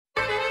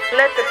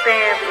Let the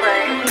band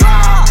play.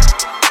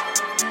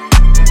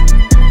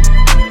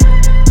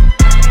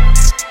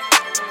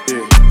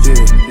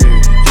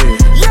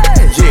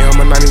 Yeah,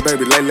 I'm a 90s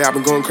baby. Lately, I've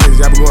been going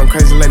crazy. I've been going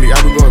crazy lately.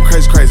 I've been going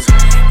crazy.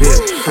 Yeah,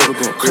 I've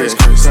been going crazy.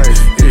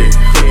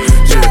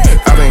 Yeah.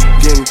 I've been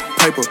getting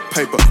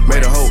paper.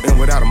 Made a hole in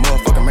without a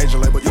motherfucking major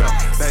label.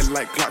 Yeah, they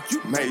like clock,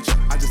 you major.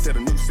 I just set a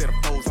new set of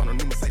foes on a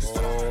new Mercedes.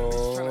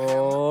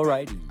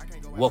 Alrighty.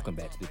 Welcome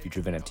back to the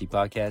Future of NFT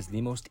podcast,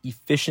 the most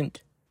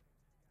efficient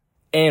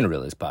and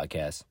realist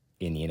podcast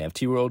in the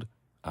NFT world.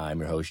 I'm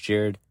your host,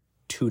 Jared.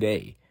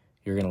 Today,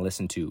 you're going to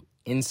listen to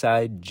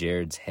Inside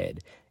Jared's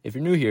Head. If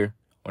you're new here,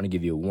 I want to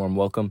give you a warm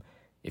welcome.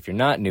 If you're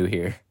not new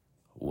here,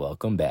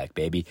 welcome back,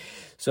 baby.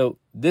 So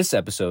this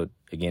episode,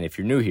 again, if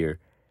you're new here,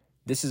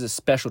 this is a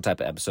special type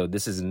of episode.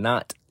 This is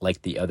not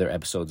like the other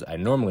episodes I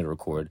normally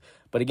record.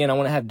 But again, I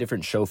want to have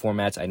different show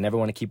formats. I never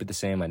want to keep it the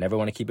same. I never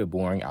want to keep it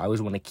boring. I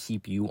always want to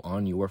keep you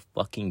on your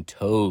fucking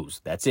toes.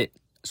 That's it.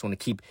 I just want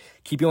to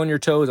keep you on your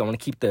toes. I want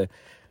to keep the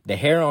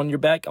hair on your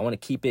back. I want to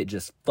keep it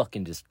just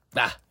fucking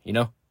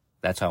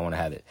That's how I want to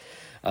have it.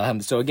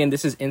 So again,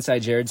 this is Inside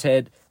Jared's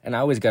Head. And I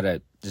always got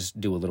to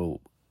just do a little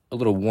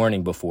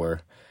warning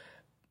before.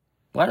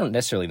 Well, I don't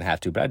necessarily have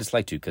to, but I just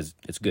like to because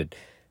it's good.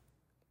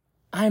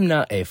 I'm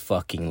not a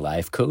fucking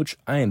life coach.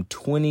 I am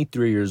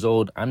 23 years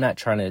old. I'm not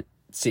trying to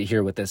sit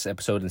here with this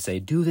episode and say,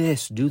 do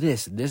this.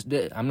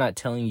 I'm not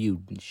telling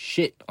you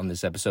shit on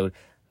this episode.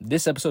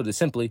 This episode is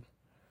simply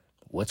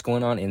what's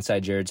going on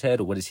inside Jared's head.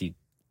 What does he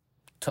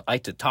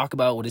like to talk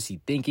about? What is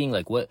he thinking?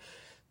 Like what?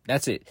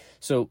 That's it.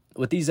 So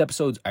with these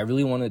episodes, I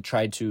really want to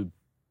try to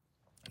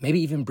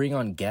maybe even bring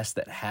on guests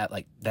that have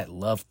like that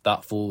love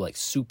thoughtful, like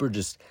super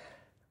just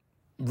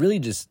really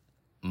just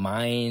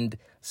mind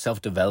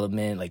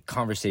self-development, like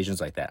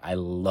conversations like that. I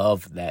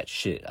love that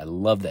shit.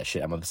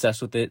 I'm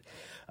obsessed with it.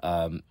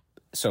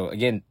 So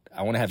again,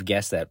 I want to have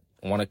guests that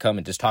want to come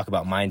and just talk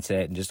about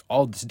mindset and just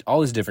all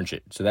this different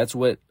shit. So that's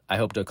what I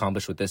hope to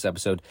accomplish with this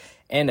episode.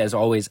 And as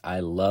always, I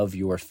love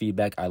your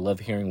feedback. I love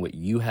hearing what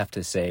you have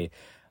to say.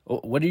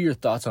 What are your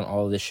thoughts on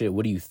all of this shit?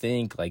 What do you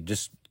think? Like,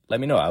 just let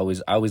me know. I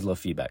always love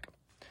feedback.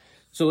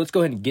 So let's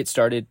go ahead and get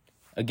started.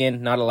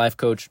 Again, not a life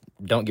coach.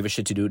 Don't give a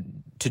shit to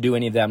do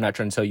any of that. I'm not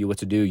trying to tell you what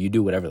to do. You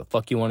do whatever the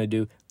fuck you want to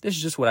do. This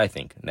is just what I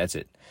think, and that's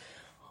it.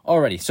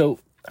 Alrighty, so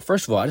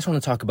first of all, I just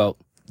want to talk about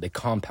the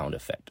compound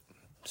effect.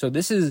 So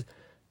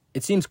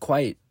it seems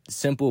quite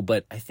simple,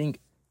 but I think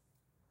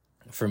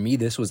for me,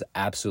 this was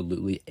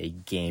absolutely a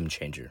game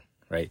changer,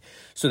 right?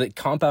 So the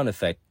compound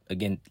effect,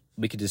 again,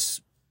 we could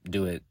just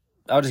do it.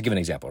 I'll just give an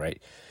example,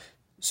 right?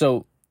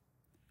 So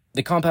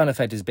the compound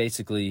effect is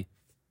basically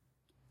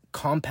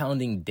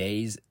compounding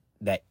days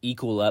that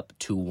equal up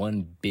to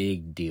one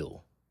big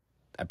deal.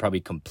 I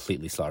probably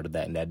completely slaughtered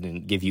that, and that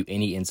didn't give you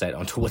any insight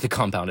onto what the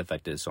compound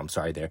effect is, so I'm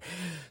sorry there.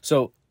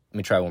 So let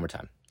me try one more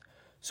time.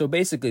 So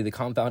basically the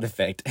compound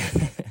effect,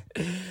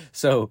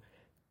 so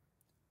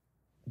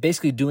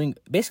basically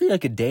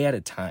like a day at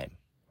a time,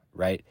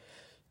 right?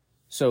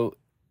 So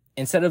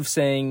instead of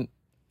saying,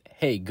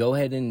 hey, go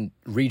ahead and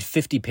read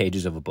 50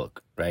 pages of a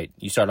book, right?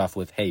 You start off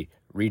with, hey,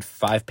 read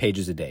 5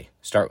 pages a day.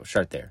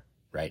 Start there,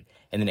 right?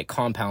 And then it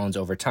compounds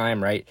over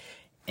time, right?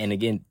 And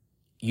again,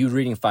 you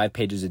reading 5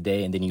 pages a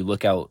day, and then you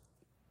look out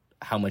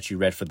how much you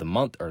read for the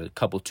month or a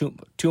couple,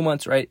 2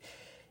 months, right?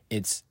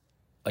 It's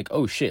like,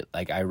 oh shit,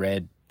 like I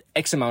read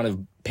X amount of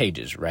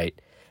pages, right?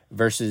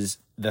 Versus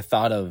the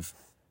thought of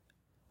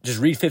just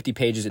read 50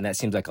 pages, and that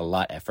seems like a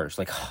lot at first.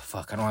 Like, oh,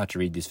 fuck, I don't have to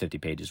read these 50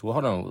 pages. Well,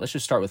 hold on. Let's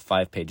just start with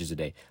 5 pages a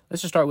day.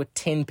 Let's just start with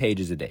 10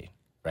 pages a day,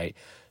 right?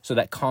 So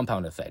that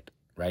compound effect,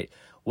 right?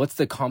 What's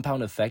the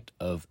compound effect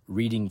of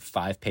reading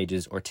 5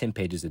 pages or 10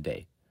 pages a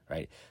day,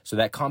 right? So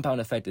that compound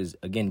effect is,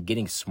 again,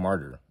 getting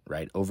smarter,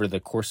 right? Over the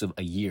course of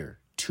a year,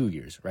 2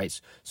 years, right?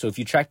 So if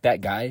you track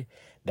that guy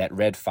that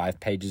read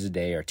 5 pages a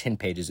day or 10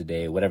 pages a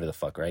day, whatever the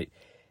fuck, right?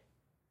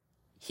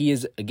 He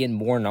is, again,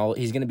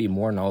 he's going to be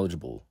more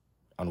knowledgeable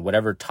on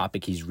whatever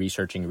topic he's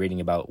researching,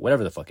 reading about,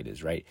 whatever the fuck it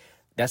is, right?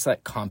 That's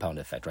that compound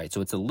effect, right?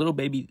 So it's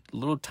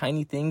little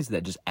tiny things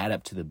that just add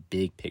up to the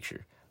big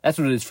picture. That's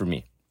what it is for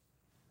me.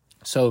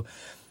 So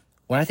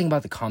when I think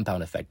about the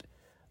compound effect,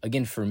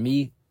 again, for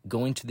me,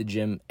 going to the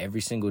gym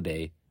every single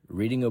day,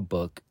 reading a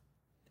book,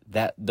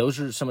 those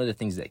are some of the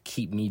things that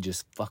keep me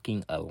just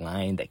fucking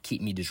aligned, that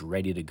keep me just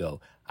ready to go.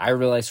 I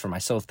realize for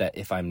myself that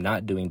if I'm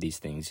not doing these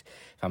things,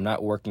 if I'm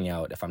not working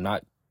out, if I'm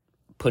not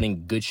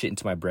putting good shit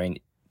into my brain,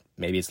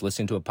 maybe it's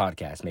listening to a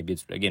podcast, maybe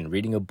it's, again,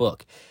 reading a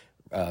book,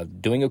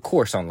 doing a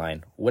course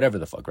online, whatever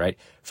the fuck, right?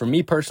 For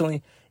me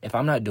personally, if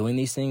I'm not doing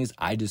these things,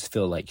 I just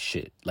feel like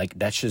shit. Like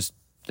that's just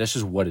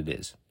what it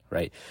is,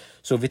 right?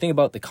 So if you think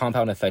about the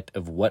compound effect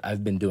of what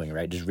I've been doing,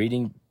 right? Just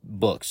reading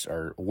books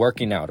or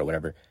working out or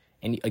whatever.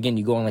 And again,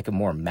 you go on like a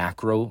more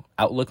macro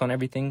outlook on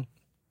everything.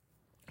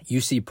 You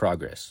see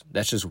progress.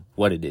 That's just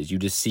what it is. You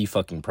just see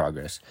fucking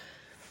progress.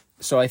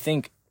 So I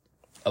think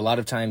a lot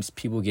of times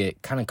people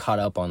get kind of caught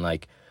up on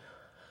like,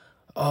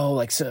 oh,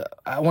 like, so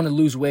I want to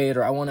lose weight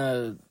or I want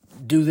to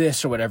do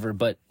this or whatever.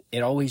 But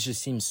it always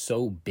just seems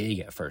so big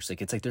at first.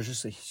 Like, it's like there's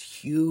just a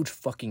huge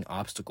fucking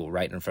obstacle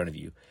right in front of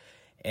you.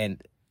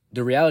 And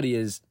the reality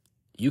is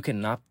you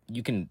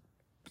can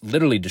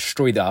literally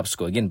destroy the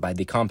obstacle, again, by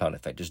the compound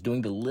effect, just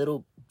doing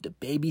the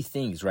baby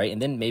things, right?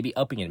 And then maybe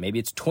upping it. Maybe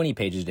it's 20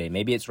 pages a day.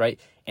 Maybe it's right.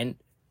 And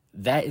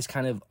that is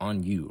kind of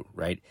on you,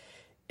 right?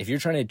 If you're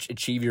trying to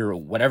achieve your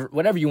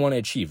whatever you want to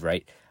achieve,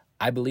 right?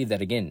 I believe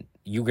that, again,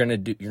 you're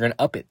going to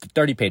up it to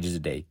 30 pages a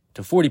day,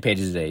 to 40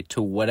 pages a day,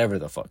 to whatever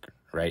the fuck,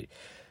 right?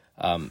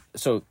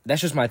 So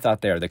that's just my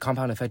thought there. The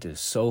compound effect is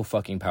so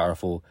fucking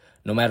powerful,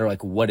 no matter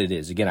like what it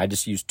is. Again, I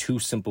just used 2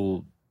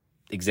 simple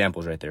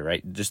examples right there,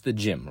 right? Just the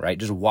gym, right?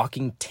 Just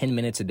walking 10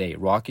 minutes a day,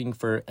 walking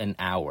for an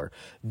hour,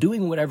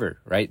 doing whatever,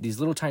 right? These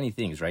little tiny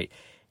things, right?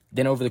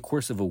 Then over the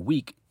course of a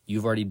week,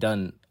 you've already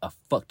done a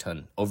fuck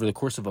ton. Over the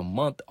course of a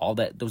month, all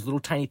that, those little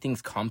tiny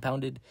things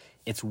compounded,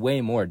 it's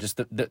way more. Just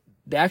the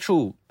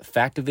actual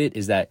fact of it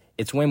is that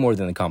it's way more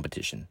than the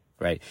competition,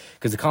 right?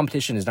 Because the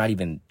competition is not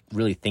even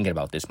really thinking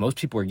about this. Most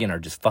people, again, are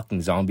just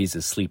fucking zombies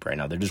asleep right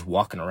now. They're just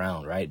walking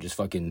around, right? Just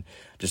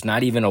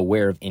not even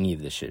aware of any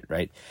of this shit,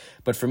 right?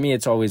 But for me,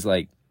 it's always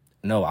like,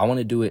 no, I want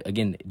to do it,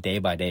 again, day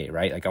by day,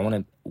 right? Like, I want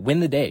to win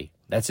the day.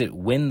 That's it.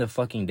 Win the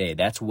fucking day.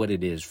 That's what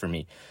it is for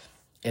me.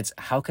 It's,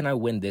 how can I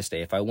win this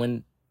day? If I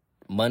win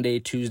Monday,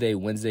 Tuesday,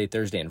 Wednesday,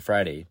 Thursday, and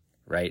Friday,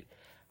 right?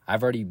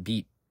 I've already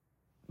beat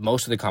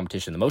most of the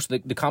competition.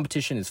 The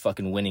competition is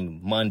fucking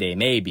winning Monday,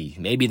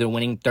 maybe they're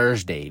winning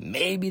Thursday,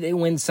 maybe they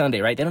win Sunday,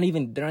 right? They're not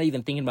even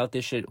thinking about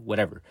this shit,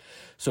 whatever.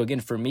 So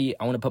again, for me,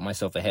 I want to put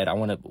myself ahead. I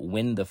want to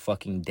win the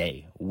fucking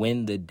day,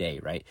 win the day,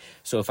 right?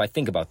 So if I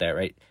think about that,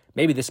 right,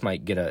 maybe this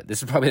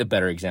is probably a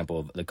better example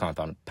of the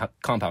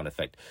compound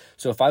effect.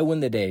 So if I win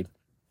the day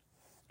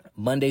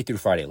Monday through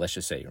Friday, let's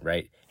just say,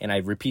 right? And I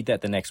repeat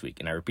that the next week,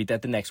 and I repeat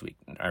that the next week,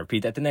 and I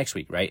repeat that the next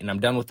week, right? And I'm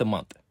done with the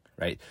month,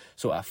 right?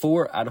 So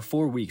out of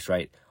 4 weeks,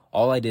 right,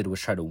 all I did was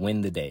try to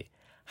win the day.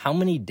 How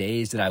many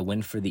days did I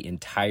win for the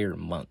entire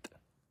month,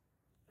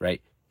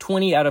 right?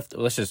 20 out of,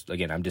 let's just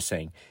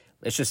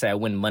say I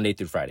win Monday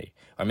through Friday.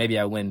 Or maybe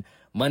I win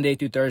Monday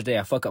through Thursday,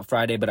 I fuck up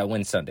Friday, but I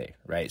win Sunday,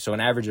 right? So an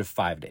average of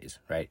 5 days,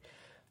 right?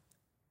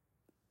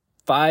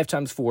 5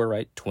 times 4,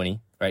 right?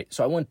 20, right?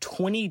 So I won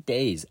 20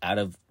 days out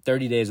of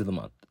 30 days of the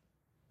month,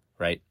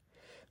 right?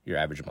 Your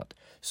average month.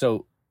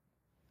 So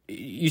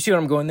you see what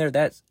I'm going there?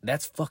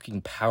 That's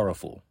fucking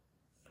powerful,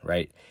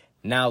 right?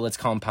 Now let's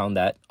compound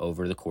that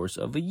over the course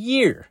of a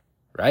year,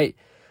 right?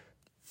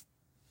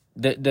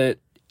 The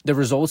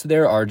results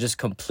there are just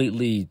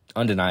completely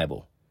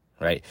undeniable,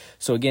 right?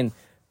 So again,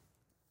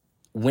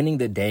 winning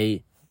the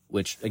day,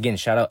 which again,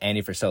 shout out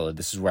Andy Frisella.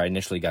 This is where I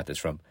initially got this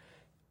from.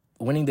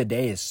 Winning the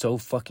day is so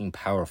fucking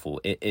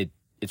powerful.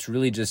 It's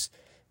really just,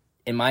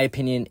 in my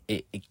opinion,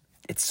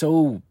 it's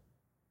so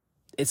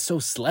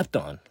slept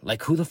on.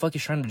 Like, who the fuck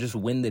is trying to just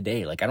win the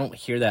day? Like, I don't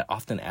hear that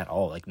often at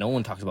all. Like, no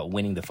one talks about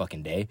winning the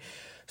fucking day.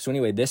 So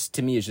anyway, this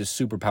to me is just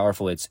super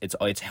powerful.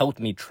 It's helped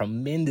me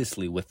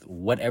tremendously with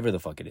whatever the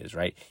fuck it is,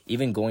 right?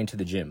 Even going to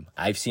the gym,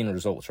 I've seen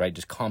results, right?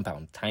 Just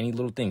compound, tiny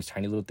little things.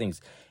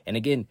 And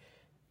again,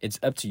 it's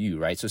up to you,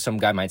 right? So some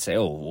guy might say,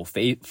 oh, well,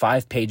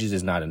 5 pages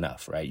is not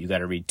enough, right? You got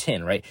to read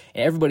 10, right?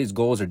 And everybody's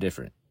goals are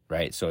different,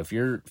 right? So if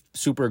you're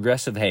super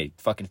aggressive, hey,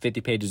 fucking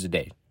 50 pages a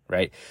day,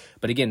 right?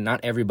 But again,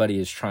 not everybody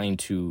is trying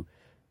to,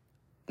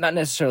 not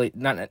necessarily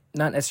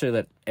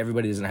that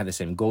everybody doesn't have the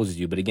same goals as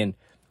you, but again,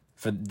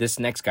 for this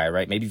next guy,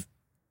 right? Maybe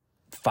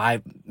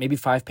 5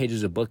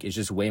 pages of book is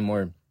just way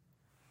more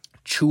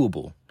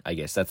chewable. I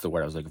guess that's the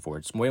word I was looking for.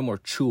 It's way more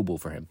chewable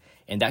for him.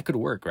 And that could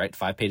work, right?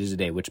 5 pages a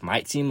day, which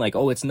might seem like,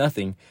 oh, it's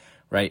nothing,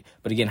 right?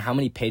 But again, how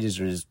many pages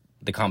is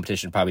the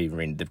competition probably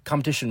reading? The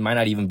competition might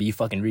not even be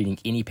fucking reading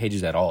any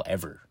pages at all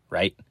ever,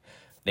 right?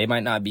 They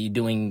might not be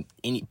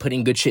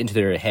putting good shit into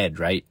their head,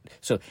 right?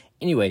 So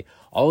anyway,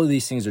 all of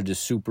these things are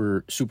just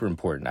super, super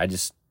important. I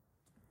just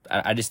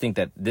think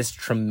that this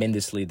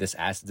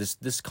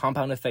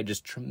compound effect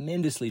just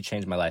tremendously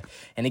changed my life.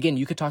 And again,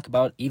 you could talk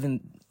about even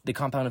the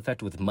compound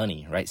effect with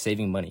money, right?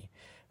 Saving money,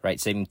 right?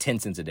 Saving 10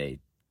 cents a day,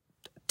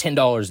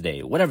 $10 a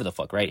day, whatever the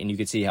fuck, right? And you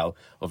could see how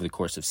over the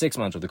course of 6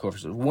 months, over the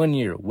course of 1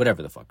 year,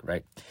 whatever the fuck,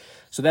 right?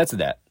 So that's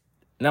that.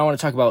 Now I want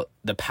to talk about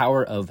the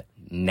power of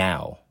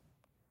now.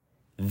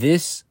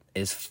 This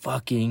is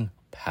fucking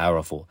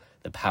powerful.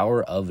 The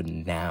power of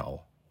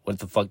now. What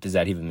the fuck does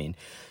that even mean?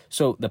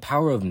 So the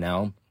power of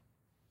now,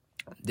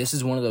 this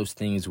is one of those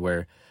things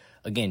where,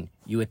 again,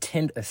 you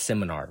attend a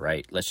seminar,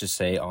 right? Let's just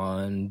say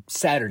on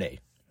Saturday,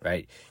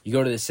 right? You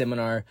go to the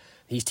seminar,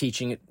 he's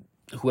teaching,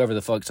 whoever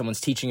the fuck,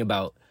 someone's teaching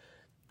about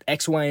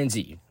X, Y, and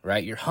Z,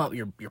 right? You're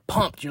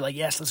pumped. You're like,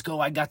 yes, let's go.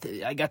 I got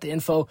the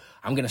info.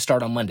 I'm going to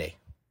start on Monday.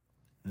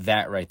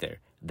 That right there.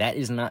 That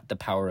is not the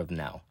power of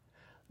now.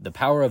 The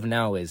power of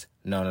now is,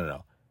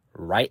 no.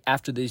 Right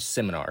after this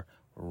seminar,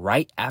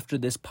 right after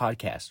this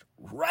podcast,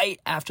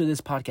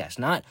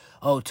 not,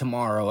 oh,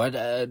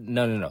 tomorrow,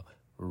 no.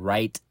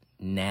 Right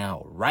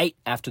now, right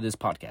after this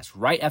podcast,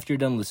 right after you're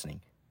done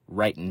listening,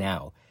 right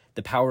now.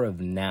 The power of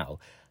now,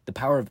 the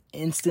power of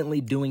instantly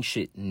doing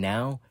shit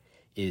now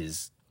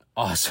is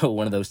also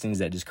one of those things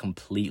that just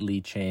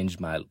completely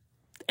changed my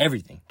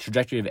everything,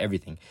 trajectory of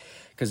everything.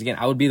 Because again,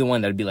 I would be the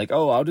one that would be like,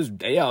 oh,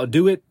 I'll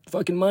do it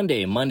fucking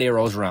Monday. And Monday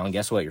rolls around.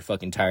 Guess what? You're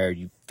fucking tired.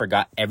 You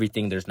forgot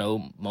everything. There's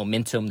no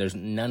momentum. There's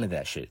none of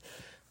that shit.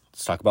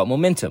 Let's talk about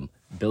momentum.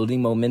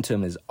 Building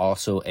momentum is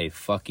also a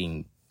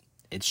fucking,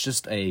 it's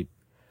just a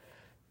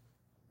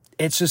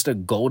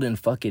golden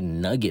fucking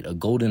nugget, a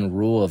golden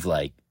rule of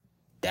like,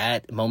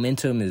 that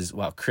momentum is,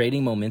 wow,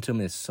 creating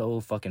momentum is so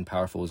fucking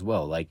powerful as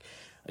well. Like,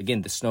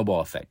 again, the snowball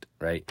effect,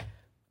 right?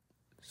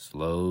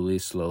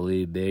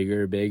 Slowly,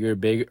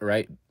 bigger,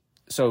 right?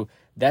 So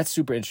that's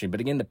super interesting.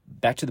 But again,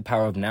 back to the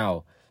power of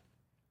now.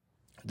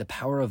 The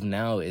power of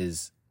now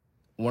is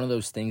one of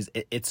those things.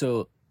 It's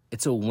a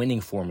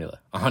winning formula,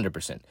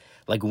 100%.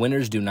 Like,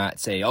 winners do not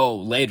say, oh,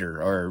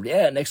 later, or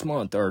yeah, next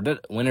month, or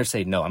winners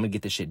say, no, I'm gonna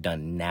get this shit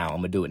done now. I'm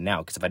gonna do it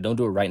now. Because if I don't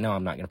do it right now,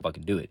 I'm not gonna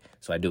fucking do it.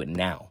 So I do it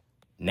now.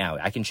 Now,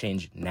 I can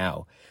change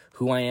now.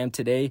 Who I am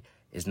today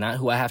is not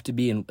who I have to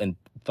be in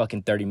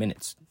fucking 30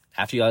 minutes.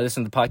 After y'all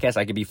listen to the podcast,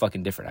 I could be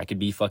fucking different. I could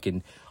be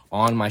fucking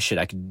on my shit.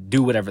 I could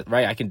do whatever,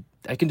 right? I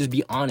can just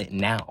be on it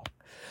now.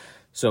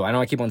 So I know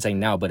I keep on saying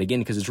now, but again,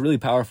 because it's really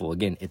powerful.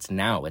 Again, it's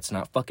now. It's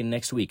not fucking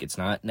next week. It's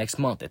not next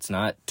month. It's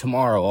not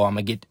tomorrow. Oh, I'm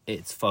gonna get,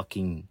 it's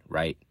fucking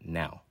right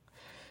now.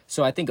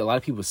 So I think a lot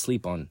of people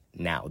sleep on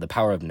now, the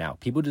power of now.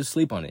 People just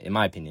sleep on it, in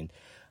my opinion.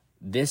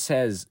 This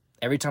has,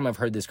 every time I've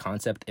heard this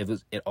concept,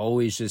 it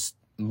always just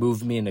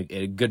moved me in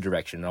a good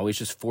direction. It always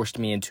just forced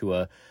me into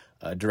a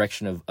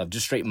direction of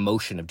just straight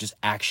motion, of just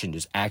action.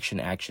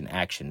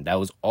 That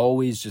was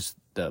always just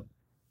the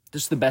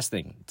best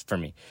thing for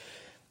me.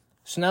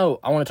 So now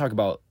I want to talk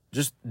about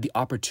just the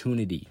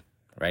opportunity,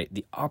 right?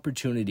 The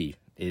opportunity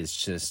is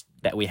just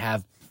that we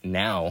have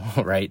now,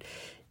 right,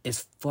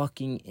 is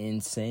fucking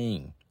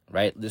insane,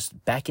 right? Just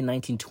back in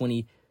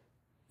 1920,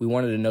 we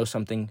wanted to know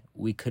something.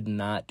 We could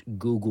not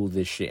Google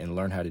this shit and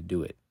learn how to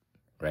do it,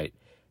 right?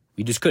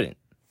 We just couldn't.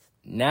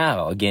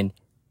 Now, again,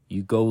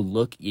 you go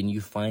look and you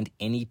find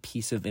any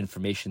piece of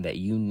information that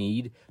you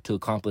need to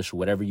accomplish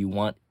whatever you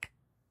want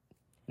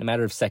in a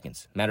matter of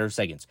seconds.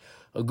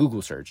 A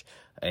Google search,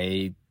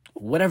 a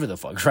whatever the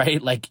fuck,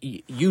 right? Like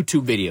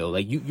YouTube video,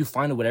 like you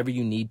find whatever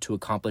you need to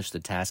accomplish the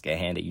task at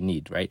hand that you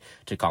need, right?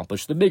 To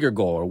accomplish the bigger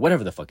goal or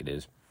whatever the fuck it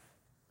is.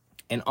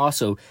 And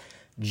also,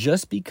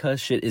 just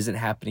because shit isn't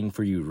happening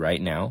for you right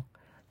now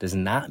does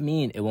not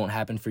mean it won't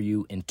happen for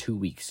you in 2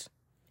 weeks,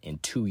 in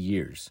 2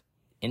 years,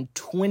 in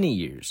 20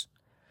 years.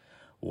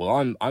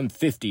 Well, I'm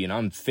 50 and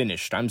I'm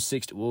finished. I'm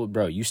 60. Well,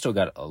 bro, you still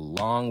got a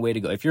long way to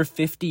go. If you're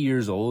 50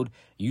 years old,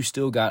 you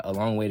still got a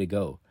long way to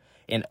go.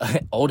 And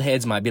old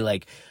heads might be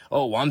like,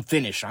 oh, well, I'm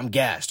finished. I'm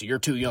gassed. You're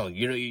too young.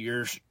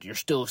 You're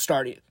still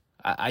starting.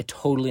 I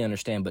totally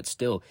understand, but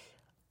still,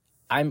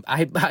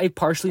 I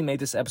partially made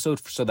this episode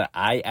so that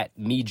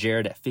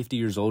Jared, at 50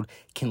 years old,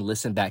 can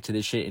listen back to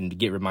this shit and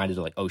get reminded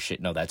of like, oh shit,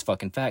 no, that's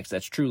fucking facts.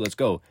 That's true. Let's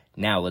go.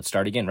 Now let's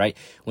start again, right?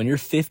 When you're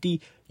 50,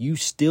 you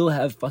still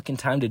have fucking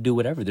time to do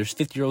whatever. There's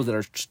 50-year-olds that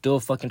are still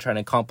fucking trying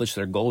to accomplish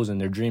their goals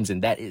and their dreams,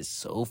 and that is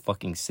so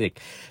fucking sick.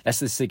 That's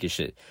the sickest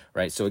shit,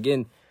 right? So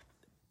again,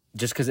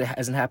 just because it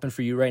hasn't happened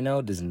for you right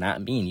now does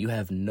not mean you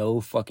have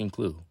no fucking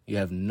clue. You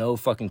have no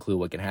fucking clue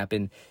what can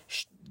happen.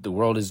 The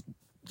world is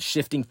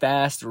shifting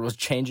fast. The world's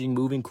changing,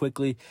 moving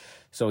quickly.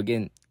 So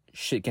again,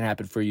 shit can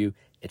happen for you.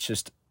 It's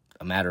just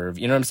a matter of,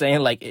 you know what I'm saying?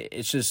 Like,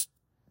 it's just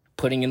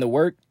putting in the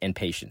work and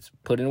patience.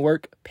 Put in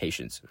work,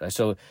 patience.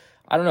 So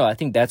I don't know. I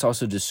think that's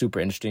also just super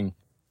interesting.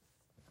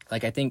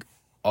 Like, I think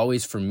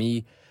always for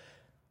me,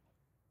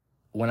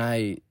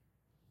 the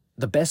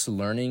best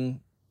learning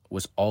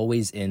was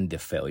always in the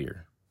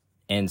failure.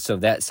 And so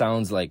that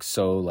sounds like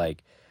so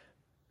like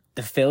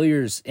the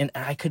failures, and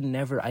I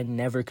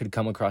never could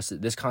come across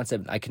this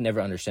concept. I could never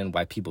understand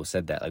why people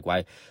said that. Like,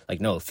 why, like,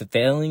 no,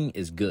 failing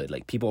is good.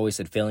 Like, people always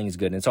said failing is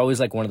good. And it's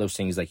always like one of those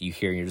things like you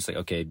hear and you're just like,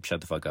 okay,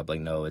 shut the fuck up.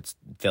 Like, no,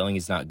 failing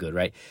is not good,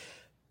 right?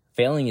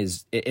 Failing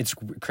is, it's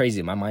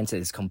crazy. My mindset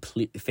is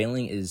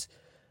failing is,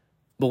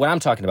 but what I'm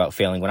talking about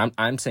failing, when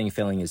I'm saying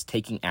failing is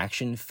taking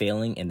action,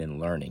 failing, and then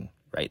learning,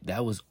 right?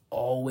 That was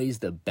always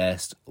the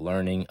best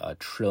learning,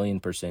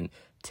 1,000,000,000%.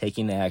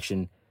 Taking the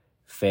action,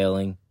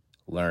 failing,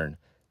 learn.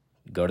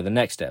 Go to the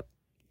next step.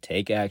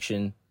 Take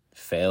action,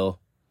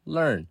 fail,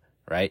 learn,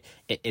 right?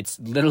 It's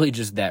literally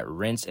just that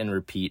rinse and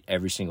repeat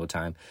every single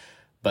time.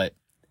 But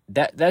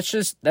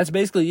that's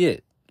basically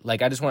it.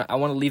 Like, I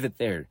want to leave it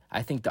there.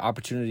 I think the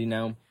opportunity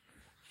now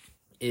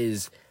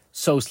is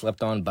so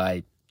slept on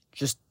by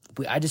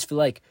I just feel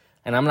like,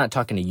 and I'm not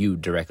talking to you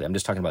directly, I'm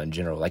just talking about in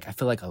general. Like, I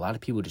feel like a lot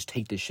of people just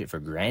take this shit for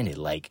granted.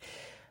 Like,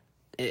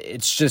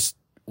 it's just,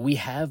 we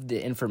have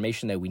the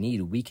information that we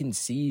need. We can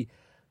see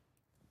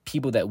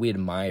people that we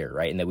admire,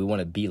 right? And that we want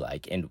to be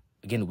like. And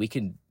again, we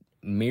can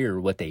mirror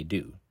what they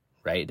do,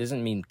 right? It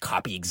doesn't mean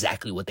copy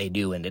exactly what they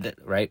do,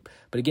 right?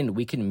 But again,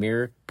 we can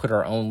mirror, put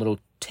our own little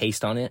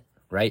taste on it,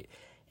 right?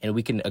 And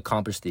we can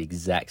accomplish the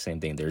exact same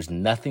thing. There's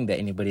nothing that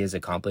anybody has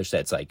accomplished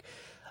that's like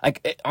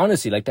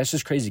honestly, like, that's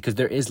just crazy, because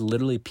there is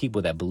literally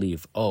people that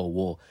believe, oh,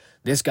 well,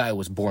 this guy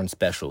was born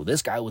special.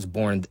 This guy was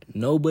born.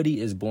 Nobody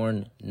is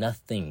born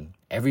nothing.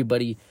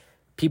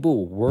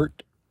 People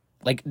worked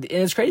Like, and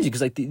it's crazy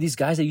because, like, these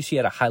guys that you see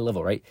at a high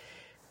level, right?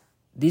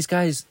 These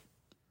guys,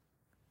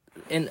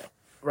 and,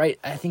 right,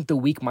 I think the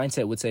weak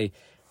mindset would say,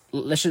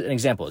 let's just, an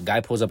example, a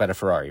guy pulls up at a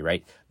Ferrari,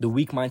 right? The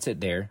weak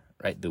mindset there,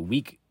 right? The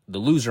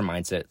loser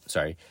mindset,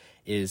 sorry,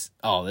 is,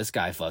 oh, this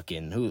guy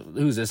fucking,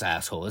 who's this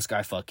asshole? This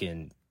guy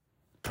fucking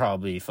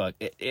probably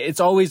it's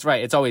always,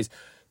 right, it's always,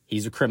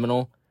 he's a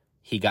criminal,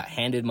 he got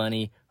handed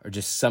money, or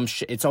just some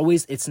shit.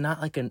 It's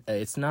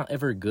not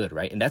ever good,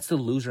 right? And that's the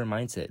loser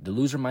mindset. The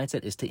loser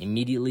mindset is to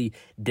immediately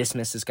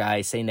dismiss this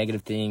guy, say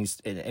negative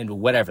things, and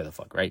whatever the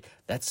fuck, right?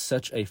 That's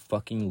such a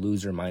fucking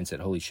loser mindset.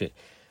 Holy shit.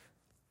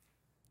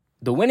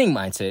 The winning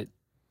mindset,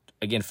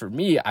 again, for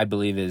me, I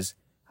believe is,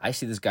 I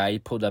see this guy, he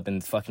pulled up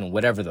in fucking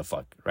whatever the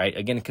fuck, right?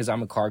 Again, because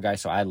I'm a car guy,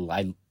 so I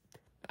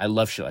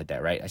love shit like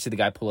that, right? I see the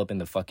guy pull up in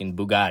the fucking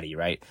Bugatti,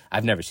 right?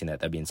 I've never seen that.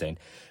 That'd be insane.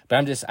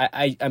 But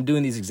I'm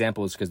doing these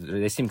examples because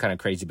they seem kind of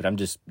crazy, but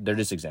they're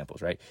just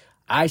examples, right?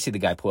 I see the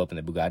guy pull up in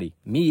the Bugatti.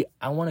 Me,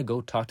 I want to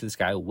go talk to this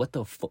guy.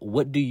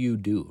 What do you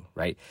do,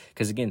 right?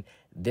 Because again,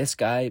 this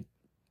guy,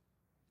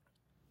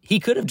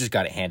 he could have just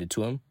got it handed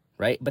to him,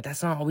 right? But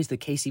that's not always the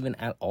case even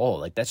at all.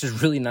 Like, that's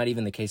just really not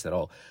even the case at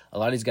all. A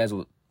lot of these guys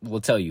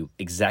will tell you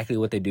exactly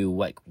what they do.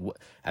 Like,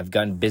 I've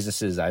done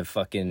businesses, I've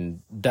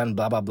fucking done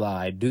blah, blah, blah.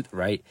 I do,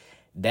 right?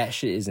 That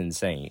shit is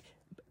insane.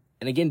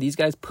 And again, these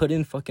guys put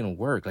in fucking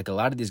work. Like, a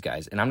lot of these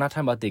guys, and I'm not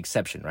talking about the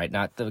exception, right?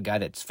 Not the guy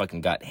that's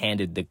fucking got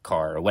handed the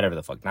car or whatever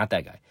the fuck. Not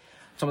that guy.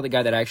 I'm talking about the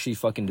guy that actually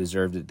fucking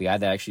deserved it. The guy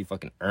that actually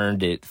fucking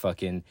earned it.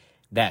 Fucking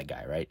that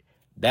guy, right?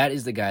 That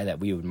is the guy that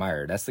we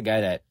admire. That's the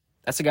guy that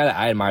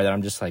I admire, that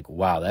I'm just like,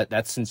 wow,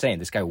 that's insane.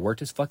 This guy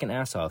worked his fucking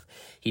ass off.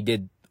 He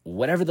did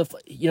whatever you know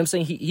what I'm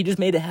saying? He just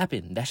made it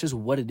happen. That's just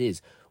what it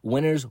is.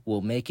 Winners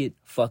will make it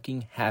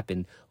fucking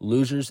happen.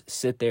 Losers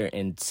sit there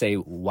and say,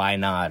 why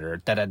not? Or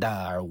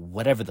da-da-da, or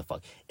whatever the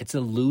fuck. It's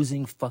a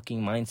losing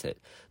fucking mindset.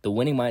 The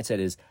winning mindset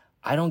is,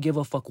 I don't give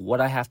a fuck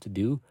what I have to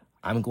do.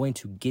 I'm going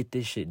to get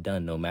this shit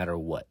done no matter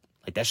what.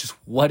 Like, that's just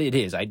what it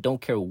is. I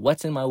don't care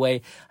what's in my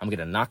way. I'm going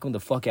to knock them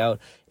the fuck out.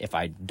 If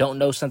I don't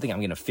know something, I'm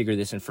going to figure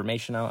this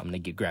information out. I'm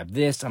going to grab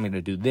this. I'm going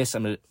to do this.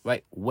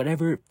 Right?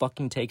 Whatever it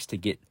fucking takes to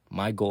get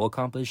my goal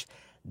accomplished,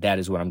 that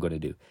is what I'm going to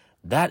do.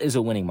 That is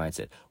a winning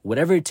mindset.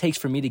 Whatever it takes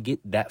for me to get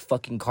that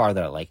fucking car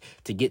that I like,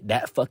 to get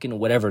that fucking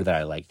whatever that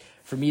I like,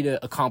 for me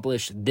to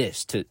accomplish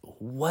this, to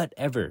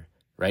whatever,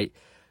 right?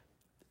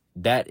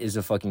 That is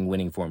a fucking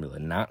winning formula,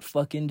 not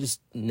fucking just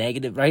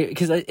negative, right?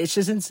 Because it's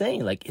just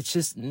insane. Like, it's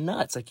just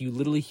nuts. Like, you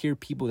literally hear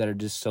people that are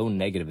just so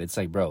negative. It's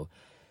like, bro,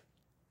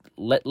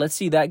 let's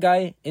see that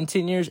guy in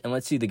 10 years, and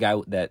let's see the guy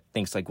that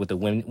thinks like with the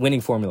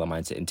winning formula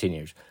mindset in 10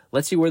 years.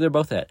 Let's see where they're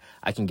both at.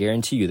 I can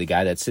guarantee you the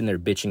guy that's sitting there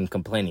bitching,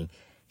 complaining,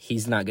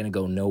 he's not going to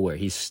go nowhere.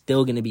 He's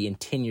still going to be in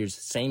 10 years,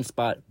 same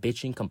spot,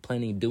 bitching,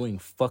 complaining, doing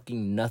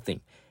fucking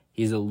nothing.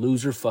 He's a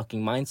loser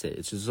fucking mindset.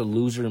 It's just a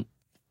loser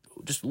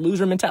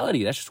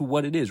mentality. That's just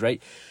what it is,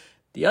 right?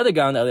 The other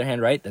guy, on the other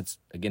hand, right, that's,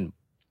 again,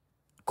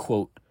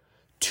 quote,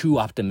 too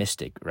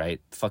optimistic,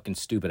 right? Fucking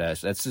stupid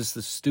ass. That's just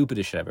the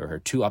stupidest shit I've ever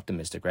heard. Too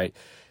optimistic, right?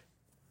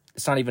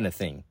 It's not even a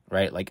thing,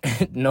 right? Like,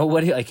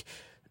 nobody, like,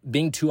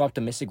 being too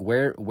optimistic,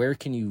 where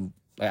can you,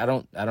 like, I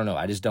don't know.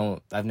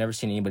 I've never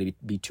seen anybody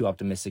be too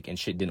optimistic and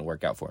shit didn't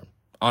work out for him,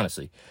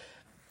 honestly.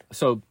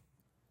 So,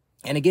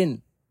 and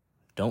again,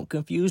 don't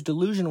confuse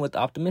delusion with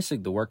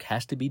optimistic. The work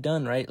has to be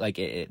done, right? Like,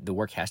 the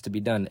work has to be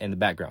done in the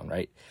background,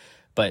 right?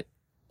 But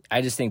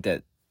I just think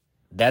that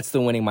that's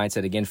the winning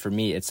mindset. Again, for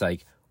me, it's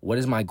like, what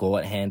is my goal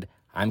at hand?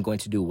 I'm going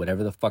to do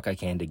whatever the fuck I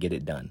can to get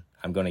it done.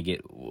 I'm going to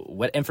get,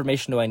 what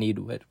information do I need,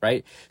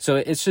 right? So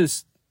it's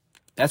just,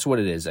 that's what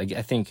it is. I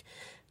think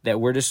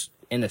that we're just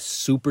in a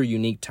super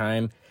unique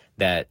time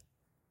that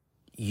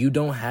you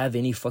don't have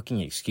any fucking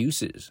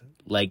excuses.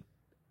 Like,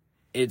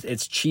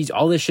 it's cheesy.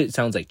 All this shit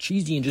sounds like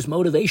cheesy and just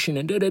motivation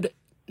and da-da-da.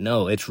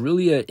 No, it's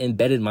really an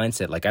embedded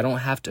mindset. Like, I don't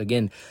have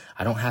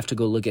to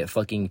go look at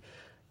fucking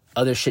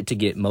other shit to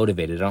get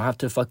motivated. I don't have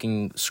to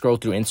fucking scroll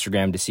through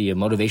Instagram to see a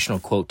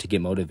motivational quote to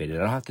get motivated. I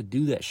don't have to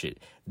do that shit.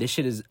 This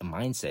shit is a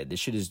mindset. This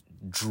shit is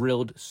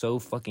drilled so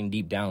fucking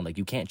deep down. Like,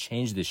 you can't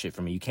change this shit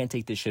from me. You can't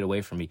take this shit away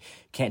from me.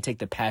 You can't take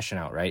the passion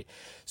out, right?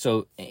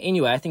 So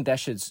anyway, I think that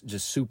shit's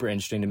just super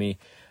interesting to me.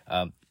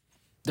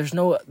 There's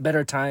no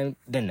better time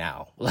than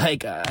now.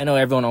 Like, I know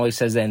everyone always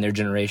says that in their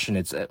generation.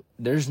 It's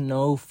there's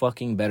no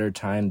fucking better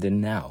time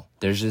than now.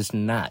 There's just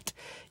not.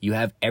 You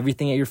have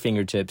everything at your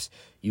fingertips.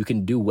 You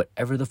can do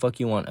whatever the fuck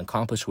you want,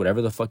 accomplish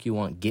whatever the fuck you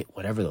want, get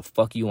whatever the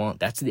fuck you want.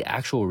 That's the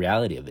actual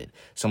reality of it.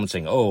 Someone's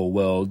saying, oh,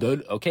 well,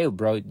 dude, okay,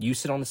 bro, you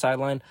sit on the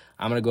sideline.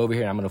 I'm going to go over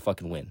here and I'm going to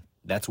fucking win.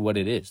 That's what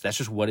it is. That's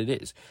just what it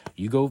is.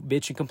 You go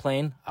bitch and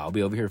complain. I'll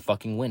be over here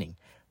fucking winning.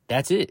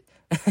 That's it.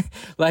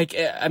 Like,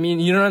 I mean,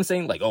 you know what I'm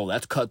saying? Like, oh,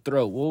 that's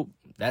cutthroat. Well,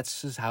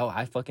 that's just how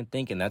I fucking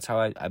think, and that's how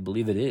I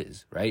believe it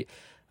is, right?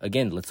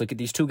 Again, let's look at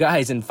these two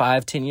guys in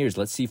 5-10 years.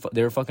 Let's see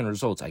their fucking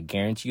results. I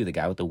guarantee you the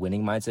guy with the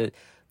winning mindset,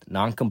 the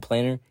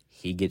non-complainer,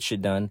 he gets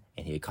shit done,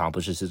 and he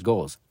accomplishes his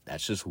goals.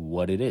 That's just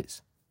what it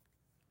is.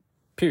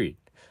 Period.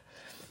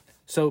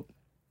 So,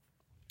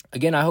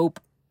 again, I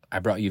hope I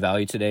brought you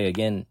value today.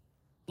 Again,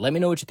 let me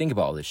know what you think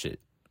about all this shit.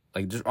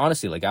 Like, just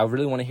honestly, like, I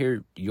really want to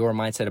hear your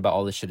mindset about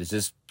all this shit. Is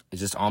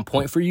this on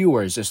point for you,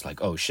 or is this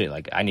like, oh shit,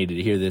 like I needed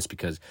to hear this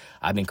because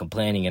I've been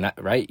complaining and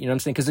right? You know what I'm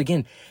saying? Because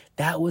again,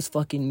 that was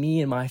fucking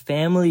me and my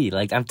family.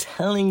 Like, I'm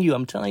telling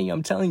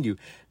you,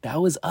 that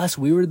was us.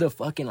 We were the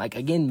fucking, like,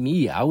 again,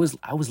 me. I was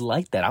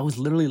like that. I was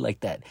literally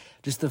like that.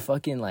 Just the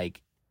fucking,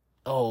 like,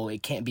 oh,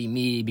 it can't be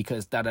me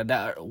because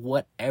da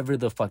whatever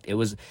the fuck it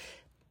was.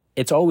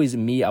 It's always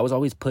me. I was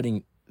always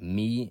putting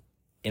me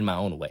in my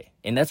own way.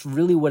 And that's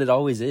really what it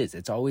always is.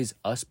 It's always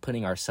us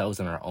putting ourselves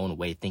in our own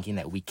way, thinking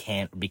that we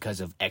can't because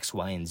of X,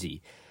 Y, and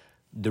Z.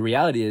 The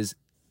reality is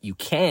you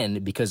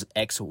can because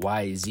X,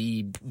 Y,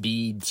 Z,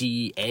 B,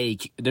 G, A.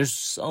 There's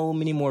so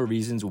many more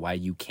reasons why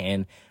you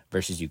can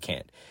versus you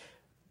can't.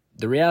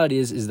 The reality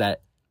is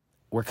that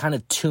we're kind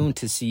of tuned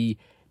to see,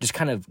 just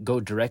kind of go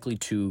directly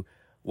to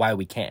why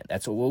we can't.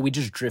 That's what we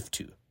just drift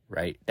to.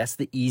 Right? That's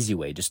the easy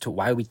way, just to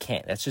why we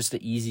can't. That's just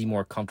the easy,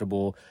 more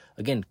comfortable,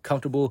 again,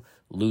 comfortable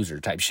loser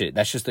type shit.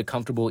 That's just the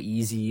comfortable,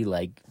 easy,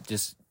 like,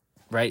 just,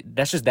 right?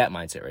 That's just that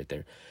mindset right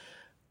there.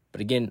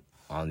 But again,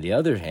 on the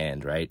other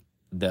hand, right,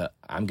 the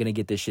I'm going to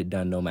get this shit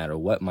done no matter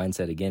what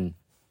mindset, again,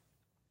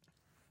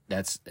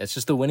 that's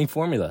just the winning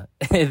formula.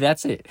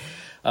 That's it.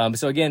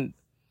 So again,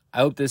 I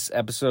hope this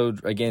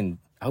episode, again,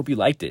 I hope you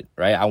liked it,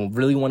 right? I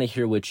really want to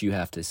hear what you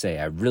have to say.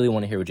 I really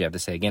want to hear what you have to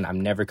say. Again,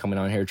 I'm never coming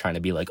on here trying to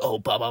be like, oh,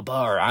 blah, blah,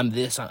 blah, or I'm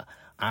this.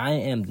 I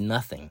am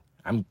nothing.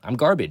 I'm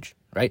garbage,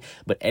 right?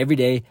 But every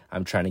day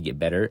I'm trying to get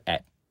better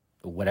at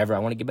whatever I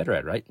want to get better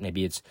at, right?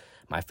 Maybe it's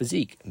my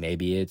physique.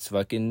 Maybe it's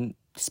fucking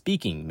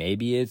speaking.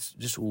 Maybe it's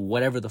just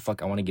whatever the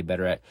fuck I want to get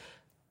better at.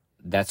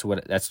 That's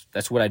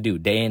what I do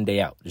day in,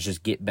 day out. It's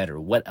just get better.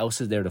 What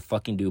else is there to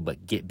fucking do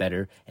but get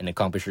better and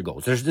accomplish your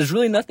goals? There's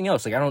really nothing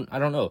else. Like, I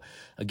don't know.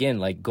 Again,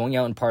 like, going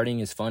out and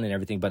partying is fun and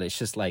everything, but it's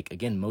just like,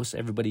 again, most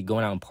everybody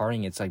going out and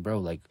partying, it's like, bro,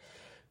 like,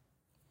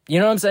 you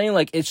know what I'm saying?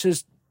 Like, it's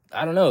just,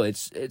 I don't know.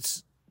 It's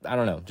I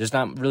don't know. Just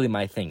not really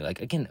my thing.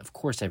 Like, again, of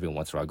course, every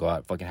once in a while, go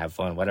out, fucking have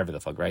fun, whatever the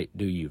fuck, right?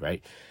 Do you,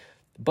 right?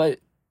 But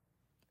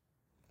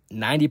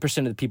 90%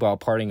 of the people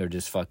out partying are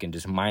just fucking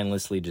just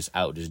mindlessly just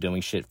out, just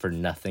doing shit for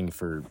nothing,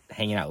 for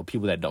hanging out with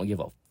people that don't give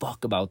a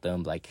fuck about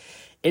them. Like,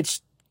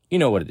 it's, you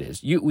know what it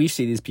is. We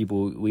see these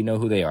people, we know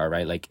who they are,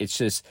 right? Like, it's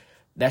just,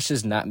 that's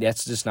just not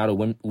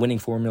a winning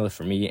formula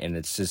for me, and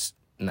it's just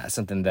not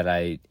something that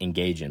I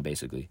engage in,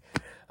 basically.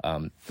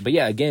 But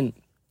yeah, again,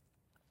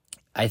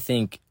 I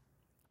think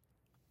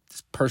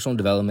personal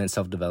development,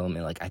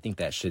 self-development, like, I think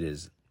that shit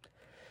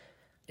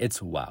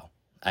it's wow.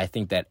 I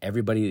think that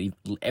every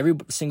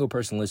single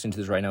person listening to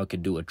this right now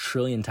could do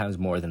 1,000,000,000 times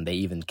more than they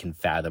even can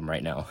fathom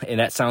right now.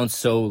 And that sounds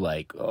so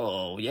like,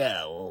 oh,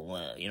 yeah,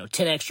 well,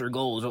 10 extra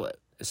goals.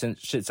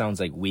 Shit sounds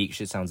like weak.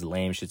 Shit sounds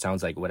lame. Shit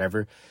sounds like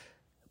whatever.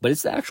 But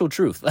it's the actual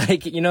truth.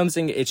 Like, you know what I'm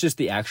saying? It's just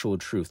the actual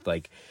truth.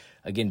 Like,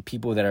 again,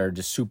 people that are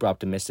just super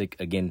optimistic,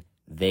 again,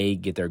 they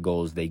get their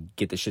goals. They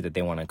get the shit that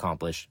they want to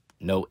accomplish.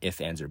 No ifs,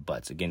 ands, or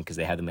buts. Again, because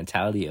they have the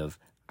mentality of,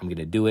 I'm going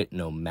to do it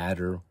no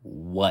matter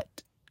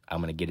what. I'm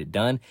going to get it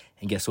done.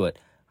 And guess what?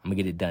 I'm going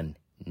to get it done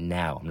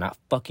now. I'm not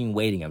fucking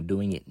waiting. I'm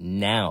doing it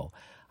now.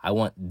 I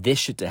want this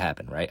shit to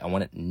happen, right? I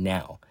want it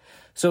now.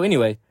 So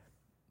anyway,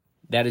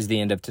 that is the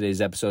end of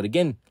today's episode.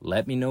 Again,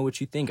 let me know what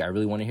you think. I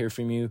really want to hear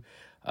from you.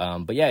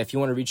 But yeah, if you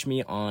want to reach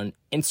me on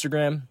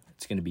Instagram,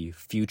 it's going to be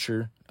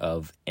Future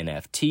of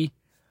NFT.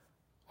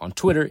 On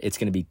Twitter, it's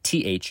going to be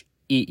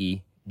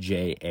TheeJarrod.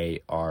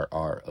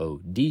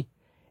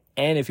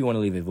 And if you want to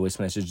leave a voice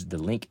message, the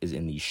link is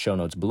in the show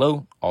notes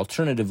below.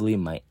 Alternatively,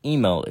 my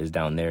email is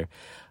down there.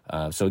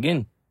 So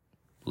again,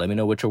 let me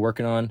know what you're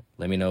working on.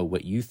 Let me know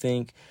what you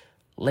think.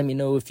 Let me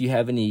know if you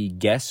have any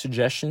guest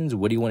suggestions.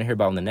 What do you want to hear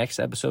about in the next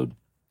episode?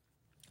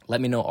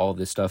 Let me know all of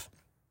this stuff.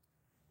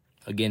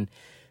 Again,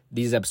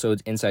 these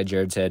episodes inside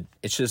Jared's head,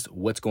 it's just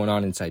what's going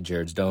on inside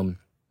Jared's dome.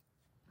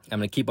 I'm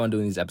going to keep on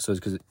doing these episodes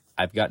because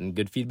I've gotten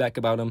good feedback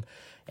about them,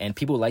 and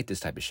people like this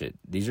type of shit.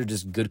 These are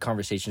just good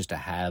conversations to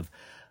have.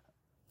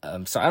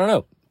 So I don't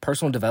know.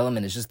 Personal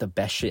development is just the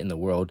best shit in the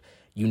world.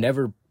 You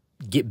never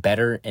get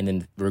better and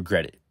then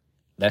regret it.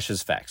 That's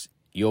just facts.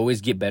 You always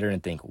get better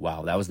and think,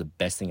 wow, that was the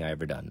best thing I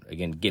ever done.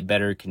 Again, get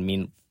better can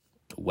mean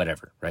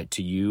whatever, right?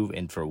 To you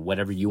and for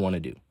whatever you want to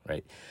do,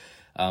 right?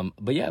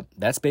 But yeah,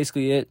 that's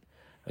basically it.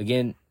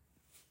 Again,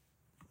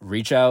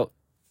 reach out.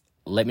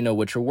 Let me know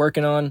what you're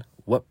working on.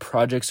 What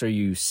projects are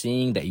you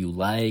seeing that you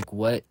like?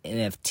 What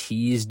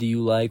NFTs do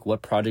you like?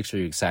 What projects are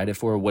you excited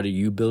for? What are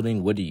you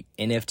building? What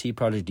NFT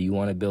project do you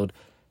want to build?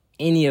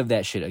 Any of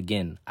that shit.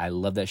 Again, I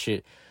love that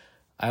shit.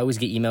 I always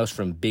get emails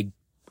from big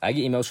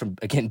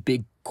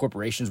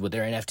corporations with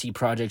their NFT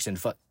projects,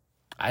 and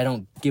I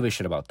don't give a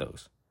shit about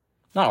those.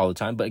 Not all the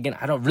time, but again,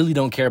 I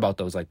don't care about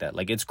those like that.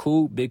 Like, it's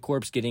cool, big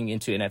corps getting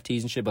into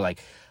NFTs and shit, but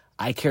like,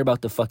 I care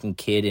about the fucking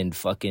kid in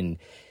fucking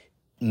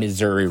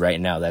Missouri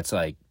right now that's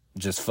like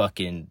just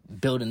fucking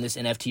building this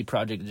NFT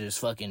project, just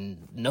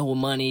fucking no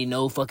money,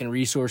 no fucking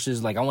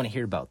resources. Like, I want to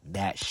hear about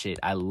that shit.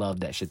 I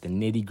love that shit. The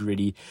nitty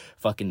gritty,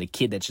 fucking the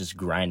kid that's just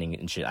grinding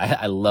and shit.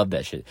 I love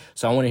that shit.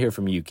 So I want to hear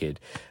from you, kid.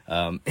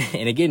 And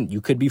again, you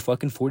could be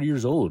fucking 40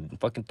 years old,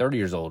 fucking 30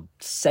 years old,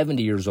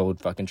 70 years old,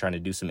 fucking trying to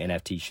do some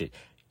NFT shit.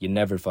 You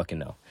never fucking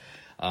know.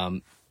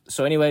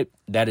 So anyway,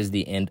 that is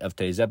the end of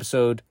today's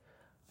episode.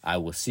 I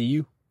will see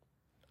you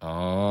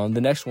on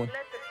the next one.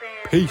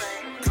 Peace.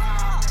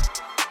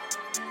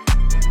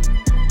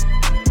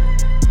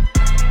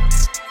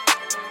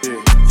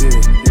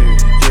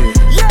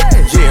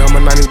 Yeah, I'm a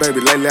 90s baby.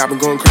 Lately I've been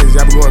going crazy.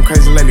 I've been going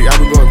crazy lately. I've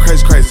been going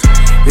crazy. Yeah,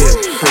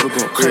 I've been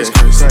going crazy.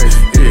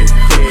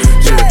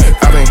 Yeah,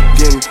 I've been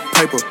getting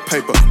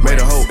paper. Made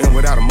a hole in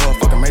without a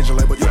motherfucking major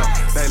label. Yeah,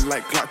 they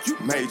like clock, you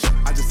major.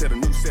 I just said a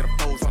new set of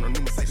foes on a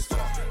new Mercedes.